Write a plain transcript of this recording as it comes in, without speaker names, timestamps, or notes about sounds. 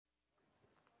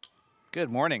Good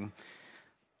morning.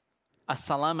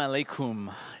 Assalamu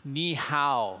alaikum, ni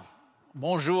hao,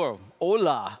 bonjour,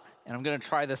 hola, and I'm going to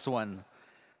try this one.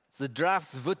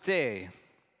 Zdravstvuyte.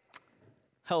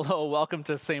 Hello, welcome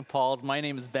to St. Paul's. My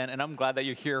name is Ben, and I'm glad that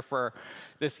you're here for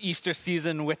this Easter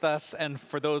season with us and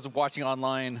for those watching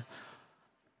online.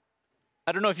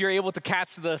 I don't know if you're able to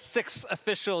catch the 6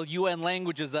 official UN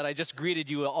languages that I just greeted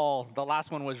you all. The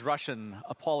last one was Russian.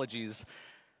 Apologies.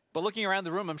 But looking around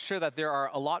the room, I'm sure that there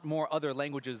are a lot more other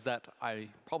languages that I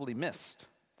probably missed.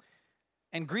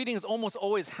 And greetings almost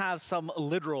always have some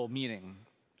literal meaning.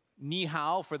 Ni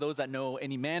hao, for those that know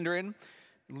any Mandarin,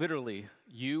 literally,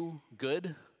 you,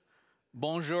 good.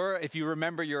 Bonjour, if you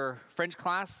remember your French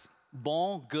class,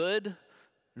 bon, good.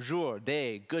 Jour,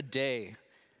 day, good day.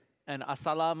 And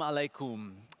assalamu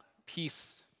alaikum,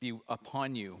 peace be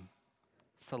upon you.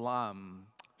 Salam,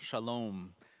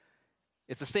 shalom.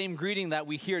 It's the same greeting that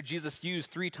we hear Jesus use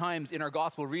 3 times in our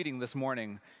gospel reading this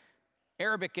morning.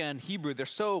 Arabic and Hebrew, they're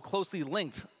so closely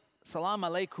linked. Salam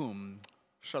alaikum,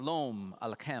 shalom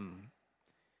aleichem.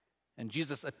 And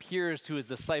Jesus appears to his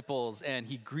disciples and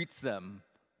he greets them.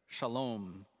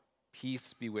 Shalom,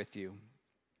 peace be with you.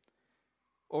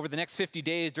 Over the next 50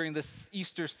 days during this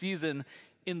Easter season,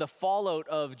 in the fallout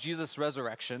of Jesus'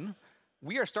 resurrection,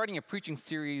 we are starting a preaching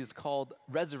series called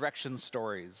Resurrection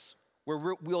Stories,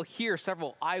 where we'll hear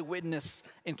several eyewitness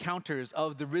encounters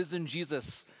of the risen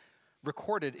Jesus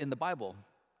recorded in the Bible.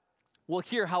 We'll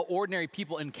hear how ordinary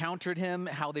people encountered him,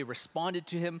 how they responded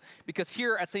to him, because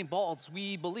here at St. Paul's,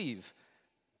 we believe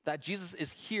that Jesus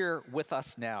is here with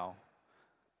us now.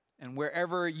 And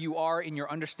wherever you are in your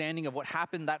understanding of what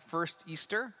happened that first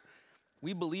Easter,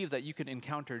 we believe that you can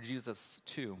encounter Jesus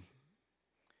too.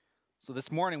 So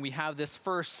this morning, we have this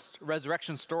first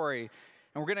resurrection story,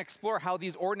 and we're going to explore how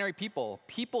these ordinary people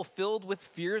filled with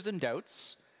fears and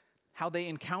doubts, how they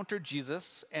encountered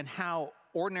Jesus and how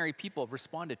ordinary people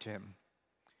responded to him.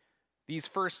 These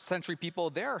first century people,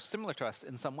 they are similar to us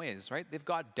in some ways, right? They've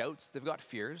got doubts, they've got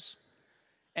fears.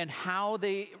 And how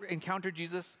they encountered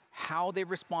Jesus, how they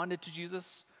responded to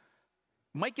Jesus,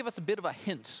 might give us a bit of a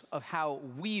hint of how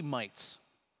we might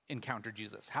encounter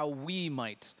Jesus, how we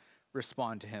might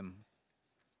respond to him.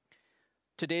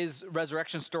 Today's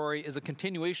resurrection story is a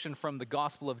continuation from the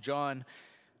Gospel of John,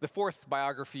 the 4th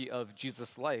biography of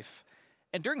Jesus' life.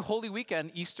 And during Holy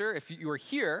Weekend, Easter, if you were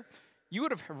here, you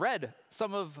would have read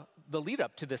some of the lead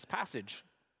up to this passage.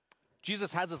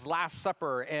 Jesus has his Last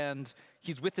Supper, and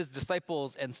he's with his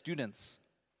disciples and students.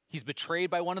 He's betrayed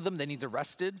by one of them, then he's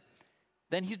arrested.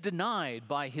 Then he's denied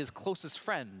by his closest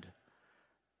friend,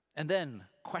 and then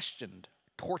questioned,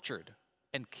 tortured,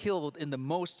 and killed in the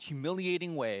most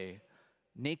humiliating way,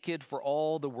 naked for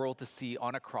all the world to see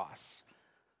on a cross,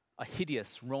 a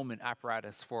hideous Roman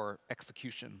apparatus for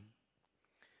execution.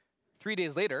 3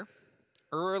 days later,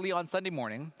 early on Sunday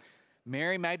morning,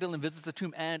 Mary Magdalene visits the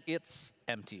tomb and it's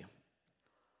empty.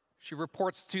 She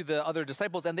reports to the other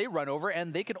disciples and they run over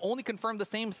and they can only confirm the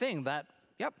same thing, that,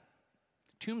 yep,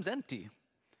 tomb's empty.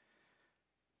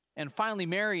 And finally,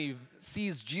 Mary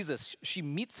sees Jesus. She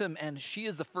meets him and she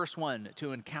is the first one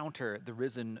to encounter the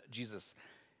risen Jesus.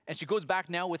 And she goes back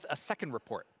now with a second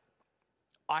report.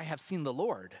 I have seen the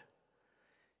Lord.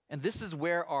 And this is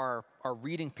where our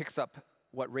reading picks up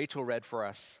what Rachel read for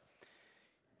us.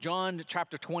 John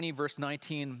chapter 20, verse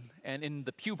 19. And in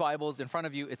the Pew Bibles in front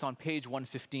of you, it's on page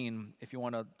 115 if you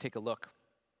want to take a look.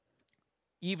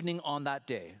 Evening on that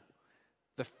day,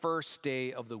 the first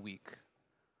day of the week.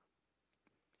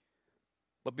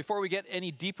 But before we get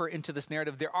any deeper into this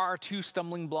narrative, there are 2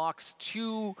 stumbling blocks,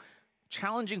 2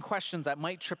 challenging questions that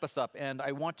might trip us up, and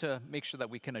I want to make sure that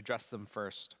we can address them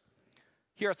first.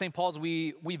 Here at St. Paul's,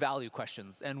 we value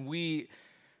questions, and we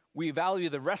value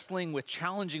the wrestling with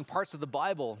challenging parts of the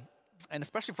Bible, and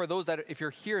especially for those that, if you're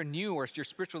here new or you're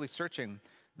spiritually searching,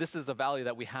 this is a value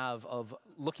that we have of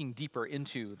looking deeper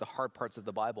into the hard parts of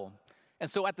the Bible. And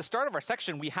so at the start of our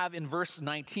section, we have in verse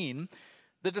 19,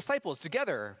 the disciples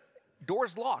together,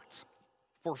 doors locked,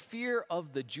 for fear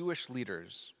of the Jewish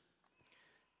leaders.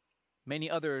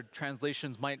 Many other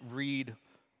translations might read,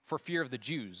 for fear of the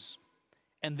Jews.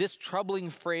 And this troubling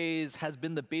phrase has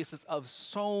been the basis of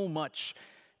so much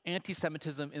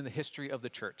anti-Semitism in the history of the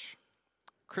church.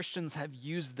 Christians have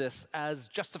used this as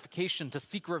justification to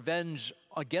seek revenge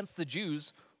against the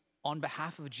Jews on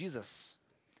behalf of Jesus.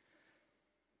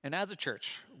 And as a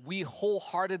church, we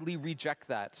wholeheartedly reject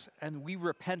that, and we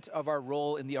repent of our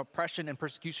role in the oppression and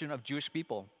persecution of Jewish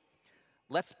people.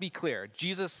 Let's be clear,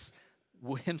 Jesus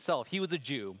himself, he was a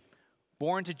Jew,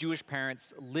 born to Jewish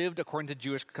parents, lived according to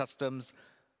Jewish customs,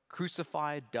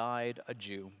 crucified, died a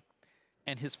Jew.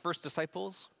 And his first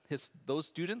disciples, those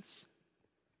students,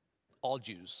 all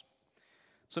Jews.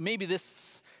 So maybe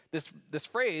this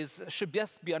phrase should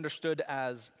best be understood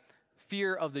as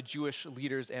fear of the Jewish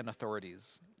leaders and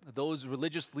authorities, those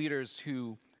religious leaders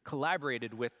who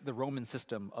collaborated with the Roman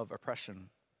system of oppression.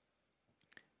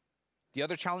 The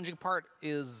other challenging part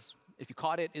is, if you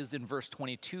caught it, is in verse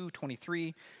 22,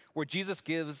 23, where Jesus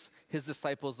gives his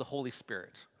disciples the Holy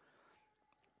Spirit.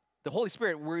 The Holy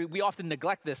Spirit, we often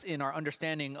neglect this in our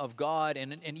understanding of God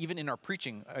and even in our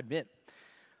preaching, I admit.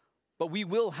 But we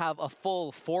will have a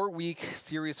full 4-week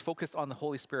series focused on the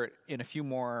Holy Spirit in a few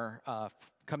more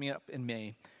coming up in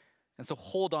May. And so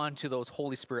hold on to those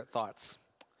Holy Spirit thoughts.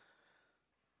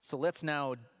 So let's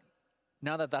now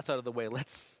that that's out of the way,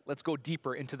 let's go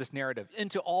deeper into this narrative,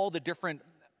 into all the different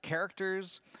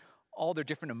characters, all their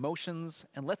different emotions,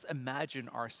 and let's imagine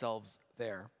ourselves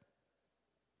there.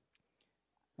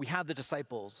 We have the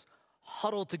disciples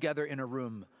huddled together in a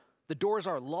room. The doors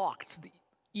are locked the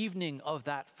evening of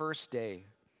that first day.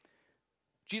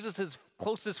 Jesus'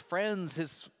 closest friends,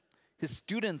 his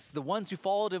students, the ones who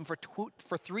followed him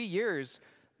for 3 years,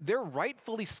 they're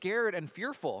rightfully scared and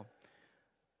fearful.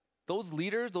 Those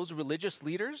leaders, those religious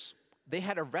leaders, they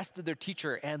had arrested their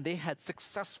teacher and they had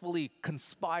successfully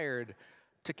conspired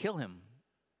to kill him.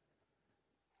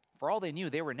 For all they knew,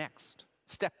 they were next.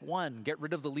 Step 1, get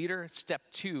rid of the leader. Step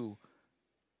 2,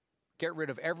 get rid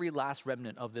of every last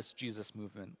remnant of this Jesus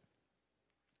movement.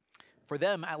 For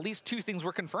them, at least 2 things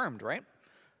were confirmed, right?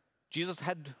 Jesus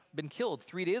had been killed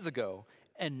 3 days ago,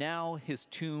 and now his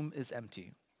tomb is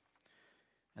empty.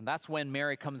 And that's when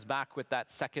Mary comes back with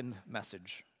that second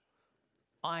message.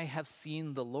 I have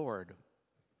seen the Lord.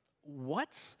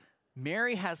 What?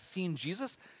 Mary has seen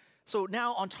Jesus? So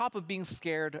now, on top of being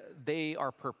scared, they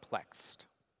are perplexed.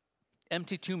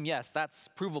 Empty tomb, yes, that's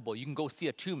provable. You can go see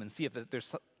a tomb and see if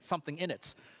there's something in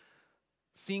it.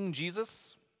 Seeing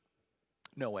Jesus?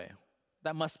 No way.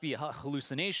 That must be a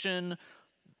hallucination,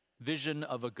 vision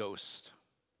of a ghost.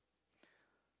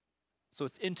 So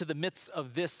it's into the midst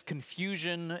of this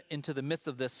confusion, into the midst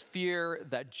of this fear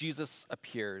that Jesus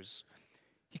appears.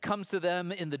 He comes to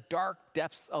them in the dark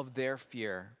depths of their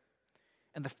fear.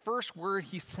 And the first word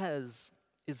he says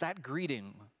is that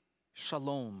greeting,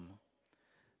 shalom.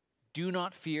 Do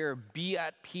not fear, be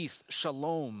at peace,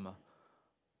 shalom.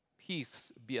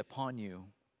 Peace be upon you.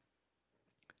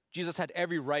 Jesus had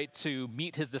every right to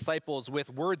meet his disciples with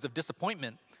words of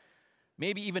disappointment,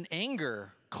 maybe even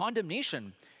anger,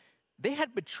 condemnation. They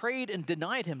had betrayed and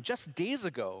denied him just days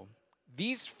ago.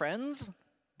 These friends,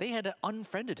 they had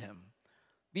unfriended him.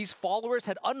 These followers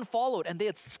had unfollowed and they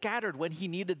had scattered when he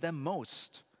needed them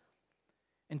most.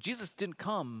 And Jesus didn't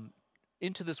come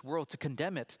into this world to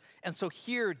condemn it. And so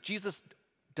here, Jesus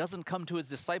doesn't come to his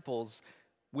disciples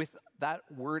with that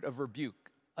word of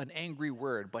rebuke, an angry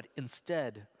word, but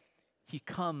instead, he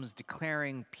comes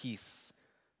declaring peace,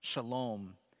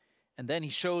 shalom. And then he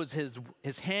shows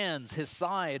his hands, his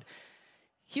side.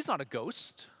 He's not a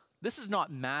ghost. This is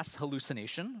not mass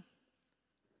hallucination.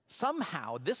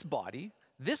 Somehow, this body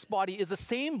is the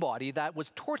same body that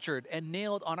was tortured and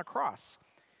nailed on a cross.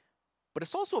 But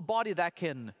it's also a body that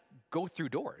can go through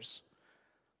doors.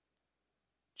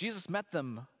 Jesus met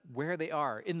them where they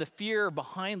are, in the fear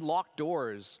behind locked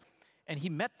doors. And he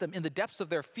met them in the depths of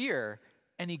their fear,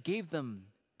 and he gave them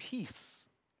peace.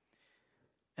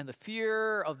 And the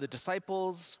fear of the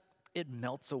disciples, it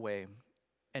melts away.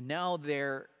 And now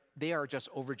they are just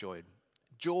overjoyed.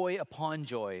 Joy upon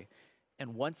joy.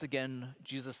 And once again,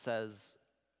 Jesus says,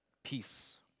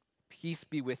 peace. Peace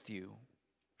be with you.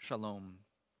 Shalom.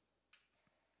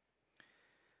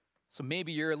 So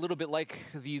maybe you're a little bit like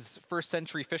these first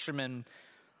century fishermen.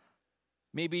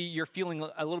 Maybe you're feeling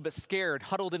a little bit scared,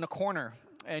 huddled in a corner,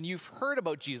 and you've heard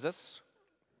about Jesus,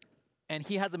 and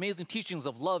he has amazing teachings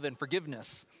of love and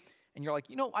forgiveness. And you're like,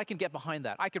 I can get behind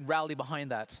that. I can rally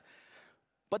behind that.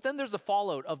 But then there's the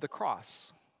fallout of the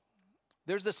cross.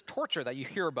 There's this torture that you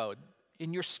hear about,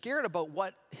 and you're scared about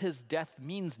what his death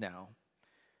means now.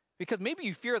 Because maybe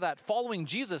you fear that following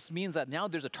Jesus means that now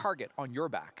there's a target on your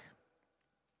back.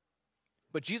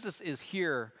 But Jesus is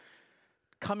here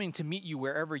coming to meet you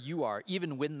wherever you are,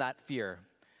 even with that fear,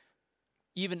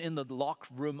 even in the locked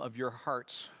room of your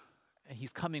heart. And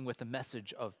he's coming with a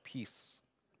message of peace,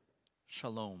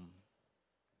 shalom.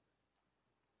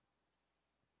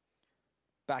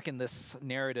 Back in this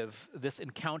narrative, this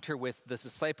encounter with the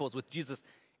disciples, with Jesus,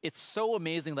 it's so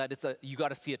amazing that it's you got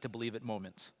to see it to believe it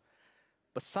moment.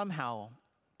 But somehow,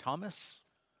 Thomas,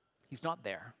 he's not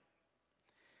there.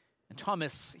 And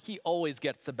Thomas, he always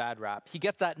gets a bad rap. He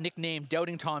gets that nickname,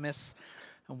 Doubting Thomas.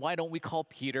 And why don't we call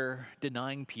Peter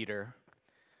Denying Peter?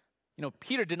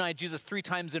 Peter denied Jesus 3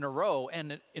 times in a row.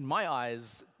 And in my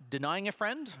eyes, denying a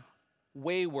friend,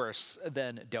 way worse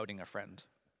than doubting a friend.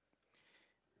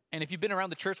 And if you've been around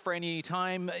the church for any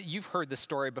time, you've heard this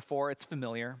story before. It's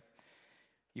familiar.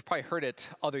 You've probably heard it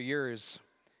other years.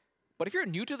 But if you're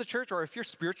new to the church or if you're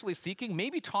spiritually seeking,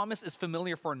 maybe Thomas is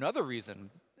familiar for another reason,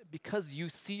 because you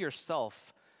see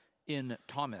yourself in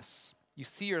Thomas. You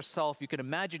see yourself, you can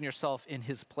imagine yourself in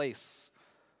his place.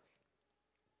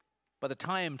 By the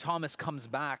time Thomas comes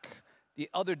back, the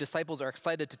other disciples are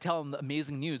excited to tell him the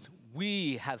amazing news.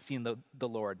 We have seen the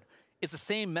Lord. It's the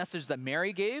same message that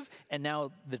Mary gave, and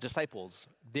now the disciples,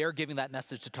 they're giving that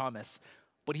message to Thomas.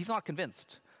 But he's not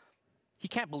convinced. He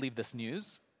can't believe this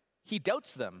news. He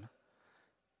doubts them.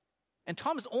 And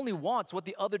Thomas only wants what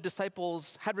the other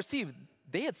disciples had received.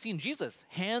 They had seen Jesus,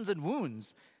 hands and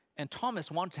wounds. And Thomas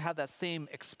wanted to have that same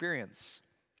experience,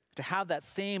 to have that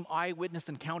same eyewitness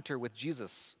encounter with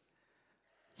Jesus.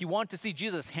 He wanted to see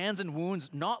Jesus, hands and wounds,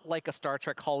 not like a Star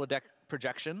Trek holodeck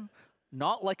projection,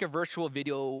 not like a virtual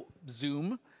video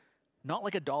Zoom, not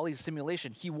like a Dolly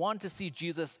simulation. He wanted to see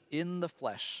Jesus in the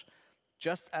flesh,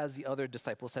 just as the other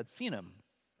disciples had seen him.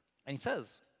 And he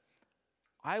says,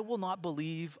 I will not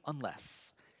believe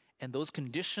unless. And those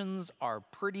conditions are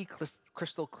pretty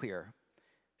crystal clear.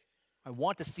 I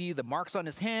want to see the marks on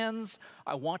his hands.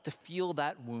 I want to feel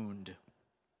that wound.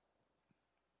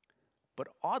 But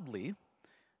oddly,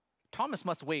 Thomas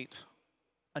must wait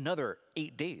another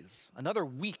 8 days, another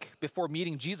week before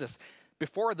meeting Jesus,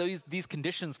 before these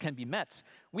conditions can be met.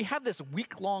 We have this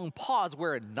week-long pause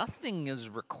where nothing is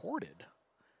recorded.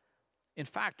 In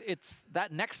fact, it's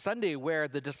that next Sunday where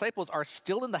the disciples are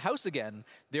still in the house again.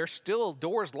 They're still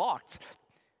doors locked.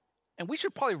 And we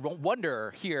should probably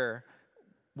wonder here,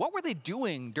 what were they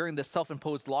doing during this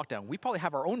self-imposed lockdown? We probably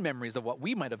have our own memories of what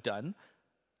we might have done.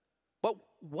 But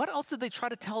what else did they try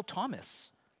to tell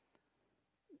Thomas?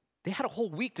 They had a whole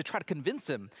week to try to convince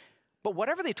him. But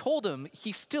whatever they told him,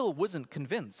 he still wasn't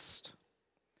convinced.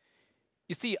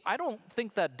 You see, I don't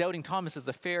think that doubting Thomas is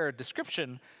a fair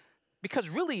description, because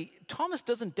really, Thomas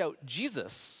doesn't doubt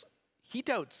Jesus. He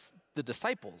doubts the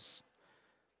disciples.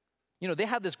 You know, they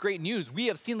have this great news. We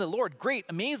have seen the Lord. Great,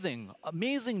 amazing,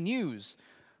 amazing news.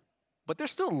 But they're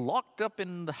still locked up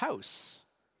in the house.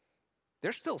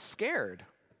 They're still scared.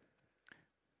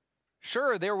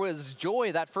 Sure, there was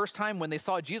joy that first time when they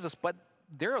saw Jesus, but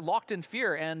they're locked in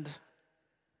fear, and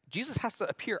Jesus has to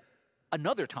appear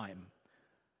another time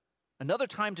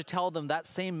to tell them that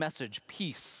same message,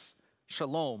 peace,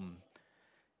 shalom.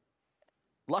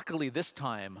 Luckily, this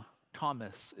time,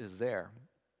 Thomas is there.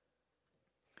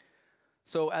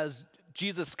 So as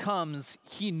Jesus comes,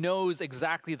 he knows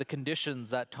exactly the conditions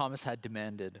that Thomas had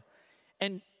demanded.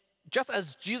 And just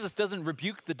as Jesus doesn't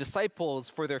rebuke the disciples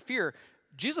for their fear,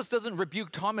 Jesus doesn't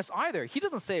rebuke Thomas either. He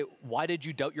doesn't say, why did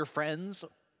you doubt your friends?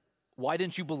 Why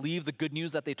didn't you believe the good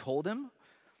news that they told him?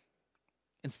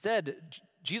 Instead,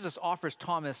 Jesus offers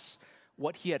Thomas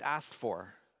what he had asked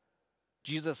for.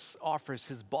 Jesus offers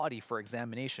his body for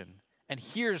examination. And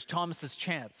here's Thomas's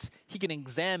chance. He can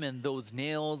examine those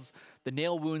nails, the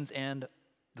nail wounds, and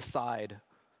the side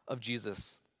of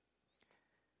Jesus.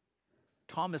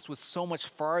 Thomas was so much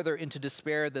farther into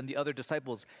despair than the other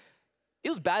disciples. It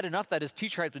was bad enough that his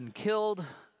teacher had been killed,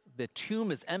 the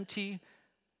tomb is empty,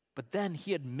 but then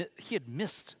he had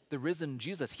missed the risen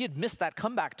Jesus. He had missed that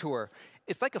comeback tour.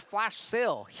 It's like a flash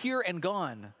sale, here and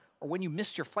gone, or when you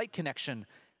missed your flight connection,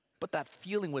 but that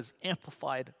feeling was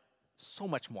amplified so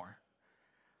much more.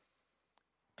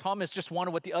 Thomas just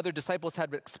wanted what the other disciples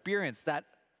had experienced, that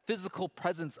physical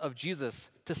presence of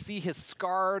Jesus, to see his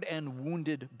scarred and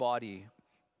wounded body.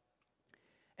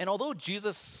 And although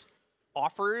Jesus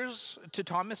offers to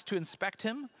Thomas to inspect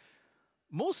him,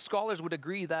 most scholars would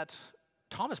agree that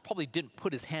Thomas probably didn't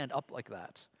put his hand up like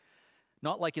that,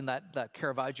 not like in that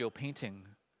Caravaggio painting,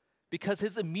 because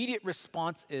his immediate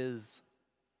response is,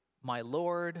 my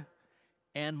Lord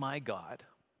and my God.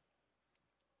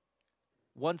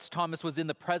 Once Thomas was in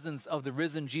the presence of the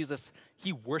risen Jesus,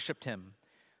 he worshiped him.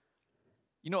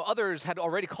 You know, others had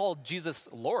already called Jesus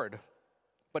Lord,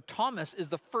 but Thomas is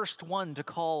the first one to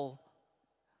call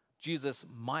Jesus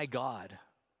my God.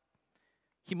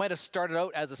 He might have started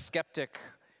out as a skeptic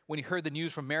when he heard the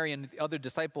news from Mary and the other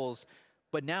disciples,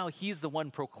 but now he's the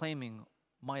one proclaiming,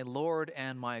 my Lord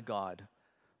and my God.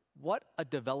 What a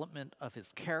development of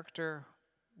his character.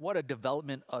 What a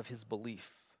development of his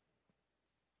belief.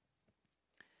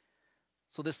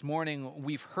 So this morning,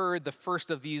 we've heard the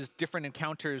first of these different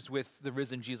encounters with the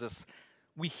risen Jesus.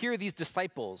 We hear these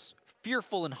disciples,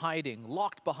 fearful and hiding,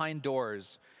 locked behind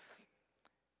doors,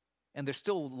 and they're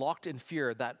still locked in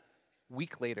fear that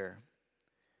week later.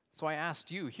 So I asked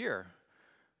you here,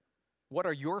 what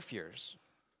are your fears?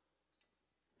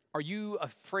 Are you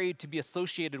afraid to be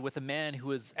associated with a man who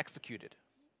was executed,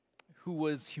 who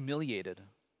was humiliated?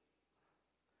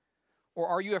 Or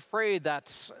are you afraid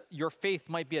that your faith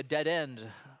might be a dead end,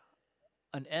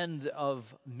 an end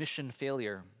of mission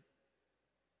failure?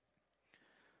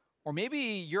 Or maybe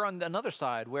you're on another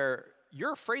side where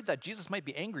you're afraid that Jesus might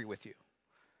be angry with you.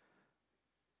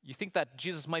 You think that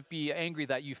Jesus might be angry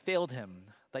that you failed him,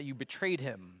 that you betrayed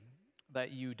him,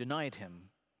 that you denied him.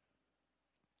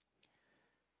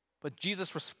 But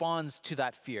Jesus responds to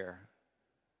that fear.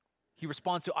 He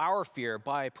responds to our fear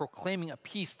by proclaiming a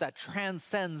peace that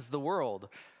transcends the world.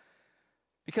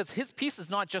 Because his peace is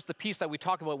not just the peace that we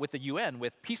talk about with the UN,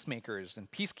 with peacemakers and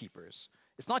peacekeepers.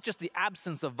 It's not just the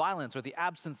absence of violence or the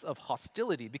absence of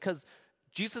hostility, because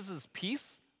Jesus'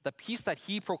 peace, the peace that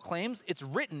he proclaims, it's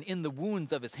written in the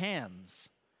wounds of his hands.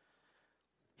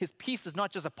 His peace is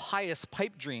not just a pious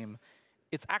pipe dream,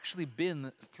 it's actually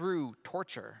been through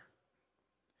torture.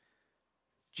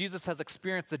 Jesus has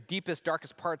experienced the deepest,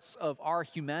 darkest parts of our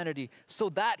humanity so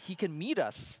that he can meet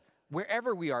us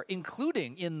wherever we are,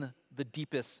 including in the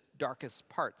deepest, darkest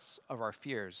parts of our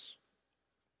fears.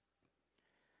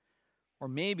 Or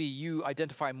maybe you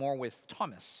identify more with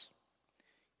Thomas.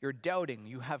 You're doubting,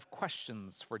 you have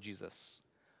questions for Jesus.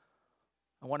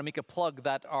 I want to make a plug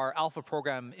that our Alpha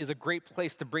program is a great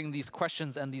place to bring these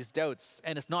questions and these doubts,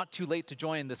 and it's not too late to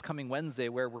join this coming Wednesday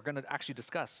where we're going to actually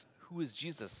discuss who is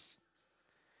Jesus.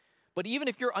 But even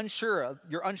if you're unsure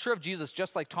of Jesus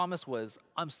just like Thomas was,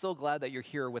 I'm still glad that you're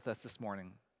here with us this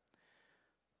morning.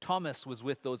 Thomas was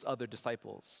with those other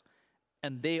disciples,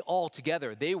 and they all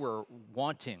together, they were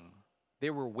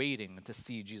waiting to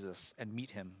see Jesus and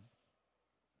meet him.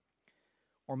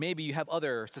 Or maybe you have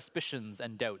other suspicions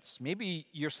and doubts. Maybe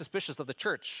you're suspicious of the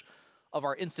church, of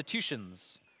our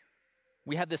institutions.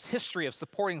 We have this history of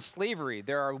supporting slavery.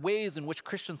 There are ways in which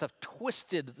Christians have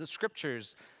twisted the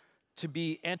scriptures to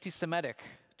be anti-Semitic,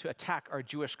 to attack our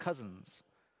Jewish cousins.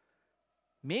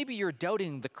 Maybe you're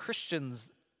doubting the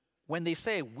Christians when they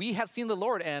say, we have seen the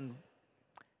Lord, and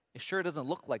it sure doesn't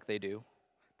look like they do.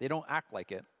 They don't act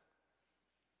like it.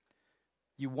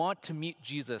 You want to meet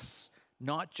Jesus,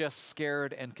 not just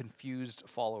scared and confused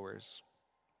followers.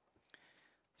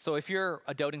 So if you're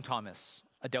a doubting Thomas,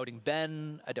 a doubting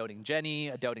Ben, a doubting Jenny,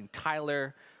 a doubting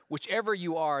Tyler, whichever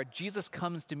you are, Jesus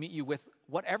comes to meet you with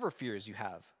whatever fears you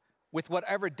have, with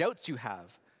whatever doubts you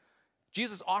have.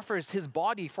 Jesus offers his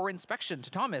body for inspection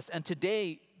to Thomas, and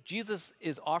today Jesus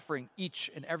is offering each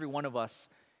and every one of us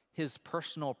his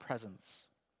personal presence.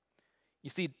 You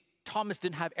see, Thomas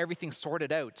didn't have everything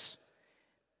sorted out,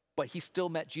 but he still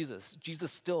met Jesus.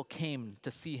 Jesus still came to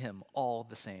see him all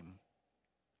the same.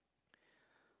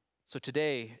 So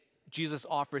today, Jesus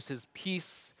offers his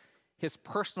peace, his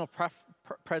personal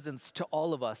presence to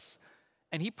all of us.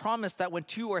 And he promised that when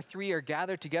 2 or 3 are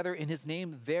gathered together in his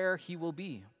name, there he will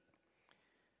be.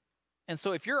 And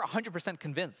so if you're 100%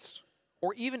 convinced,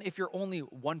 or even if you're only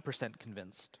 1%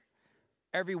 convinced,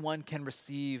 everyone can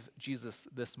receive Jesus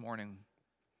this morning.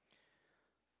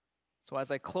 So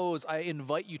as I close, I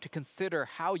invite you to consider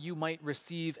how you might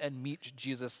receive and meet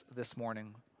Jesus this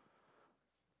morning.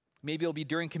 Maybe it'll be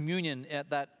during communion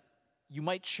that you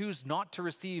might choose not to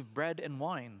receive bread and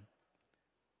wine.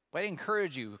 But I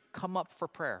encourage you, come up for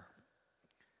prayer.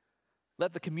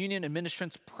 Let the communion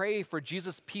administrants pray for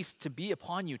Jesus' peace to be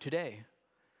upon you today.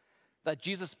 That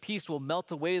Jesus' peace will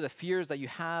melt away the fears that you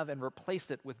have and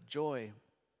replace it with joy.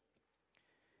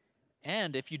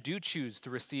 And if you do choose to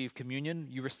receive communion,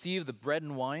 you receive the bread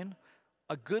and wine,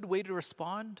 a good way to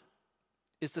respond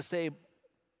is to say,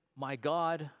 my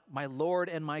God, my Lord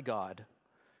and my God.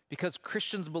 Because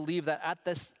Christians believe that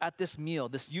at this meal,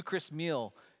 this Eucharist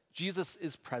meal, Jesus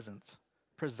is present,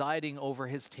 presiding over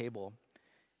his table,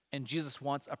 and Jesus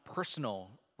wants a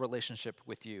personal relationship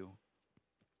with you.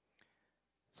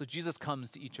 So Jesus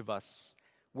comes to each of us,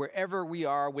 wherever we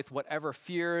are, with whatever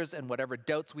fears and whatever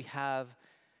doubts we have,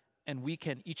 and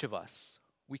each of us,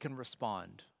 we can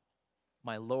respond,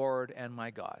 my Lord and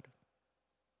my God.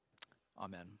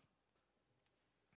 Amen.